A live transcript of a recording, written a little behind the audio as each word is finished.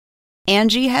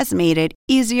Angie has made it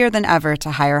easier than ever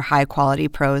to hire high-quality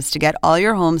pros to get all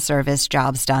your home service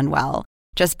jobs done well.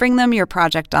 Just bring them your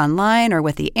project online or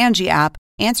with the Angie app,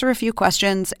 answer a few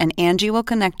questions, and Angie will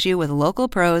connect you with local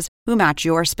pros who match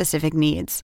your specific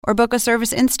needs. Or book a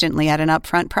service instantly at an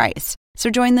upfront price. So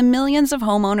join the millions of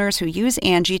homeowners who use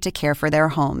Angie to care for their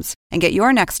homes and get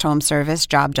your next home service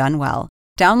job done well.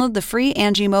 Download the free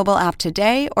Angie mobile app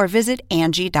today or visit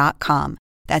Angie.com.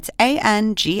 That's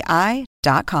ANGI.com.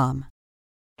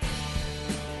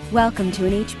 Welcome to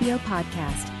an HBO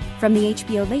podcast from the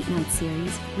HBO Late Night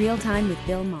series, Real Time with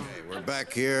Bill Maher. Hey, we're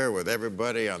back here with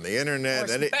everybody on the internet.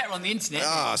 It's better on the internet.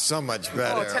 Oh, so much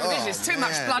better. Oh, television is too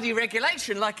much bloody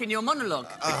regulation, like in your monologue.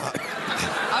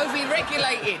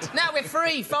 Over-regulated. Now we're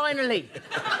free, finally.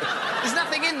 There's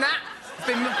nothing in that. It's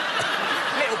been a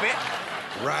little bit.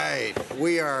 Right.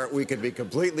 We could be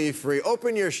completely free.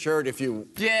 Open your shirt if you...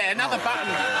 Yeah, another button.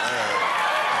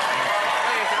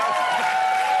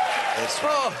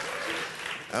 Oh.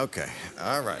 Okay,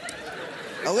 all right.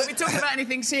 Are we talking about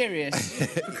anything serious?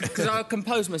 Because I'll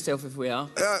compose myself if we are.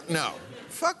 No.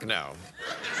 Fuck no.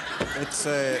 It's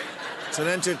an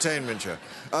entertainment show.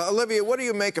 Olivia, what do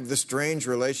you make of the strange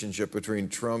relationship between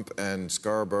Trump and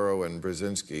Scarborough and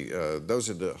Brzezinski? Those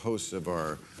are the hosts of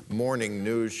our morning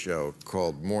news show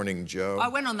called Morning Joe. I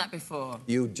went on that before.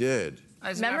 You did?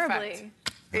 As a matter of fact,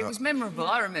 it was memorable.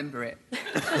 I remember it.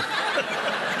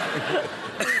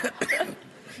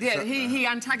 Yeah, he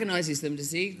antagonises them, does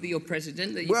he? Your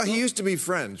president? Well, he used to be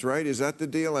friends, right? Is that the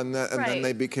deal? And then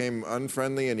they became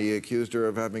unfriendly, and he accused her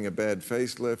of having a bad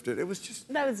facelift. It was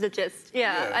just... That was the gist,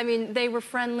 yeah. I mean, they were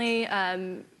friendly.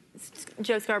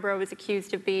 Joe Scarborough was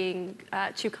accused of being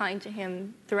too kind to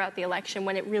him throughout the election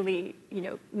when it really,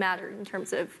 mattered in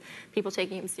terms of people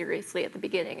taking him seriously at the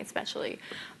beginning, especially.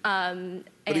 But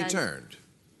he turned.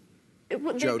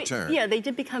 Joe turned. Yeah, they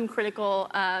did become critical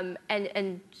and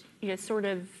sort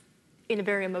of in a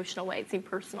very emotional way. It seemed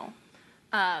personal.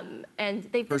 And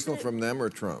they personal from them or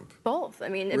Trump? Both. I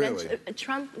mean, really?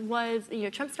 Eventually,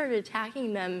 Trump started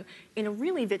attacking them in a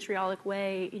really vitriolic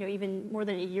way, even more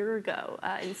than a year ago,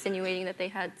 insinuating that they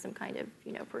had some kind of,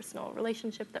 personal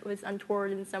relationship that was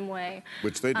untoward in some way.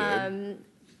 Which they did. Right?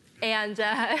 Aren't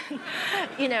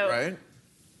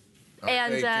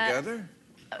they together?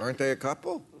 Aren't they a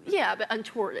couple? Yeah, but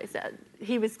untoward, I said.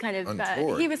 He was kind of,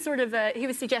 he was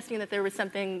suggesting that there was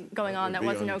something going on that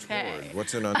wasn't untoward? Okay.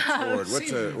 What's an untoward?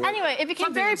 Anyway, it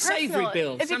became very personal. Savoury,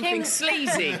 Bill. Something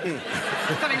sleazy.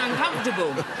 Something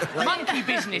uncomfortable. Monkey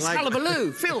business,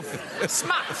 hullabaloo, filth,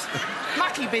 smut,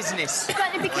 mucky business.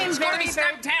 But it became very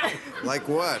stamped out. Like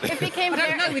what? It became I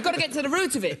don't know. We've got to get to the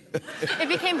root of it. It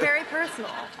became very personal.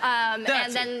 And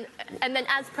then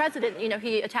as president,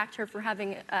 he attacked her for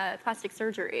having plastic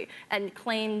surgery and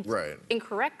claimed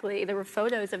incorrectly there were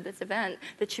photos of this event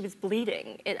that she was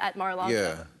bleeding at Mar-a-Lago.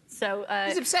 Yeah. So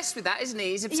he's obsessed with that, isn't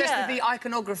he? He's obsessed with the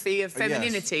iconography of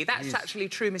femininity. Yes. That's actually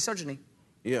true misogyny.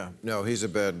 Yeah. No, he's a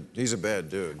bad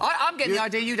dude. I'm getting the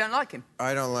idea you don't like him.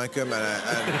 I don't like him, and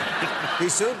he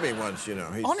sued me once. He's,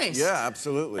 honest? Yeah,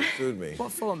 absolutely sued me.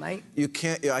 What for, mate? You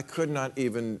can't. I could not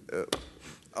even.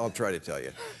 I'll try to tell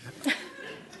you.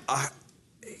 Okay.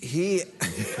 He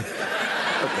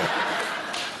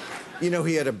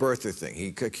had a birther thing. He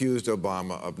accused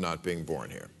Obama of not being born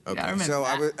here. Okay. Yeah, I remember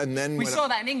that. We saw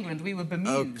that in England. We were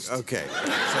bemused. Okay. So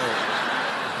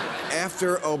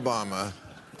after Obama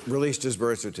released his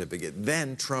birth certificate,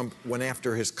 then Trump went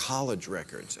after his college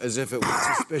records, as if it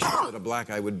was suspicious that a black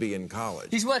guy would be in college.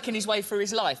 He's working his way through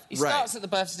his life. He starts at the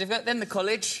birth certificate, then the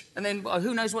college, and then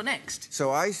who knows what next.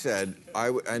 So I said,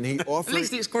 and he offered... At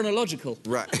least it's chronological.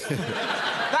 Right.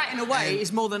 That, in a way,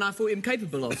 is more than I thought him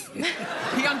capable of.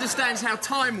 He understands how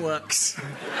time works.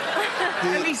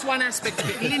 At least one aspect of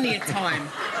it, linear time.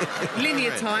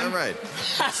 Linear time. All right.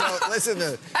 So, listen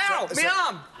to... Ow, my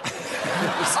arm!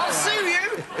 I'll sue you!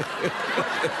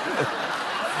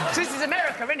 This is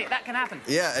America, isn't it? That can happen.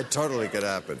 Yeah, it totally could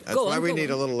happen. That's why we need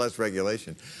a little less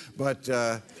regulation. But,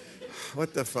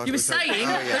 what the fuck? You were saying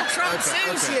that Trump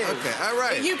sues you. Okay, all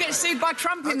right. That you get sued by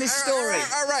Trump in this story.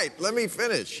 All right, let me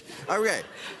finish. Okay,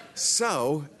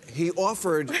 so he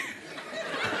offered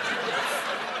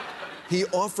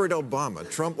Trump offered Obama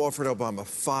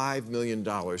 $5 million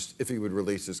if he would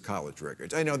release his college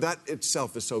records. I know that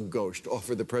itself is so gauche to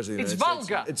offer the president of the United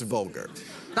States. It's vulgar.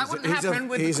 That wouldn't happen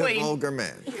with the Queen. He's a vulgar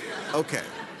man. Okay.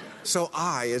 So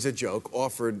I, as a joke,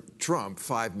 offered Trump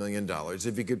 $5 million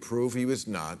if he could prove he was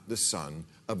not the son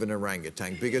of an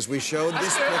orangutan, because we showed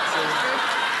this picture.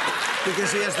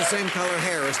 Because he has the same color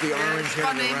hair as the orange-haired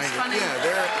orangutan. Funny. Yeah,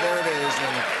 there it is.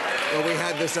 And, well, we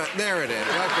had this. There it is.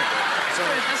 Okay.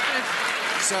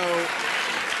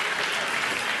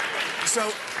 So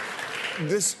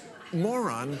this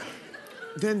moron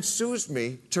then sues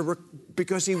me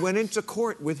because he went into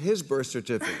court with his birth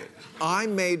certificate. I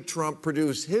made Trump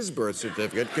produce his birth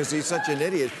certificate because he's such an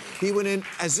idiot. He went in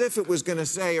as if it was going to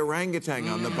say orangutan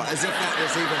on the bottom, as if that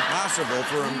was even possible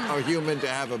for a human to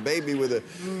have a baby with a...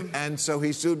 And so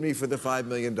he sued me for the $5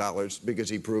 million because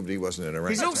he proved he wasn't an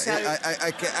orangutan. He's also...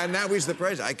 and now he's the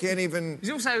president. I can't even...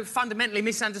 He's also fundamentally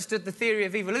misunderstood the theory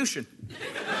of evolution.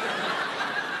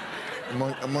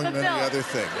 Among many other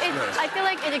things. Yes. I feel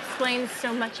like it explains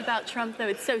so much about Trump, though.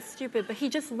 It's so stupid, but he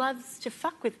just loves to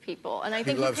fuck with people. And I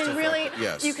think you can really...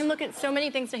 Yes. You can look at so many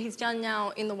things that he's done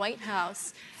now in the White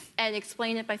House and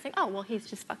explain it by saying, oh, well, he's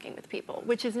just fucking with people,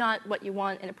 which is not what you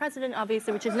want in a president,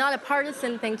 obviously, which is not a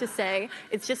partisan thing to say.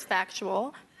 It's just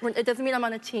factual. It doesn't mean I'm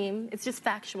on a team. It's just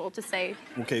factual to say.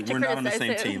 Okay, we're not on the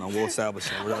same team, and we'll establish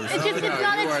that. It's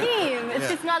not a team. It's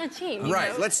just not a team.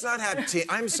 Right. Let's not have team.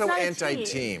 I'm so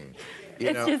anti-team.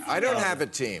 You know, I don't have a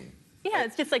team. Yeah,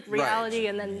 it's just like reality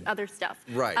and then other stuff.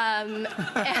 Right. And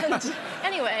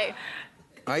anyway,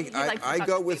 I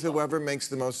go with whoever makes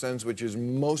the most sense, which is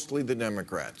mostly the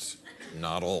Democrats.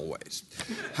 Not always.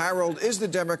 Harold, is the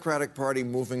Democratic Party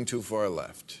moving too far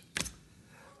left?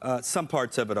 Some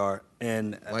parts of it are,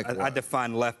 and I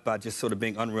define left by just sort of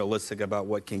being unrealistic about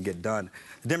what can get done.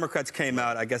 The Democrats came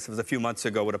out, I guess it was a few months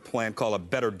ago, with a plan called a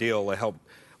better deal to help.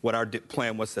 What our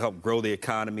plan was to help grow the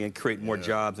economy and create more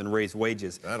jobs and raise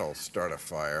wages. That'll start a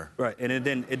fire. Right, and it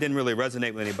didn't really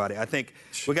resonate with anybody. I think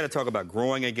we got to talk about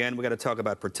growing again. We got to talk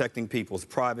about protecting people's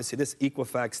privacy. This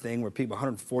Equifax thing where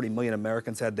 140 million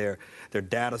Americans had their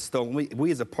data stolen. We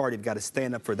as a party have got to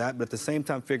stand up for that, but at the same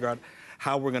time figure out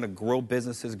how we're going to grow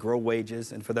businesses, grow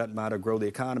wages, and for that matter, grow the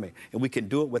economy. And we can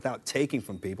do it without taking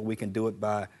from people. We can do it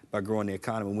by growing the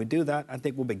economy. When we do that, I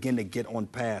think we'll begin to get on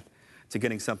path to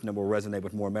getting something that will resonate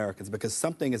with more Americans. Because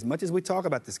something, as much as we talk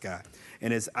about this guy,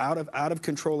 and as out of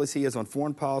control as he is on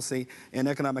foreign policy and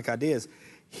economic ideas,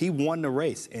 he won the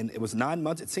race, and it was 9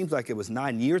 months. It seems like it was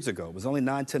 9 years ago. It was only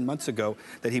 9-10 months ago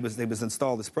that he was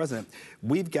installed as president.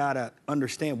 We've got to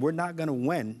understand we're not going to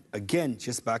win, again,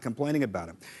 just by complaining about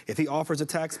him. If he offers a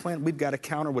tax plan, we've got to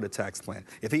counter with a tax plan.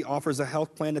 If he offers a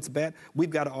health plan that's bad, we've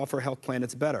got to offer a health plan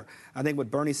that's better. I think what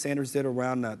Bernie Sanders did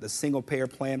around the single-payer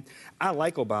plan, I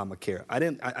like Obamacare.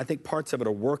 I think parts of it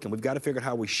are working. We've got to figure out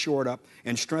how we shore it up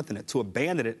and strengthen it. To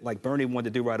abandon it, like Bernie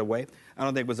wanted to do right away, I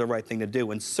don't think was the right thing to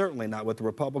do, and certainly not what the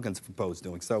Republicans proposed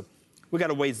doing. So we got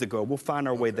a ways to go. We'll find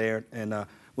our way there, and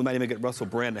we might even get Russell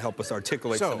Brand to help us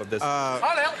articulate some of this. I'll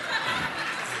help.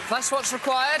 That's what's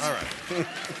required. All right.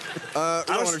 I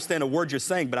don't understand a word you're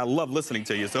saying, but I love listening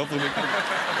to you, so hopefully we can...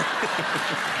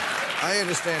 I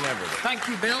understand everything. Thank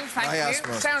you, Bill. Thank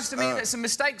you. Sounds to me that some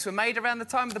mistakes were made around the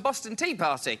time of the Boston Tea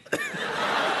Party.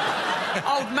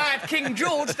 Old mad King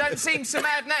George don't seem so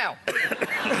mad now.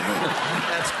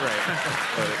 That's great.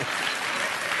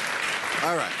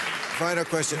 All right. Final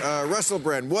question. Russell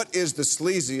Brand, what is the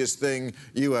sleaziest thing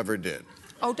you ever did?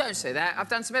 Oh, don't say that. I've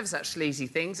done some ever such sleazy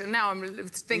things, and now I'm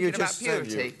thinking about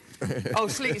purity. Oh,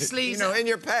 sleaze. You know, in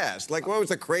your past, like what was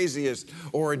the craziest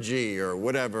orgy or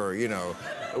whatever? You know,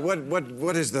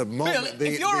 what is the moment? Bill,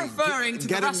 if you're referring to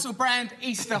the Russell Brand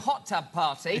Easter hot tub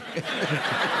party,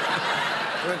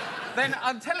 then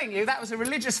I'm telling you that was a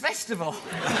religious festival.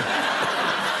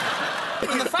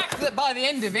 And the fact that by the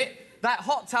end of it that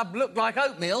hot tub looked like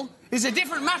oatmeal is a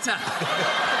different matter.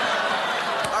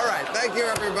 All right, thank you,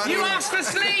 everybody. You asked for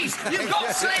sleaze. You've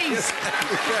got sleaze.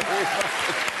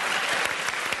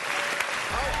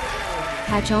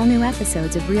 Catch all new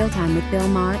episodes of Real Time with Bill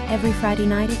Maher every Friday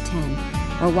night at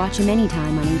 10, or watch him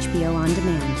anytime on HBO On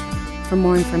Demand. For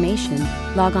more information,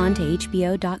 log on to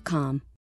HBO.com.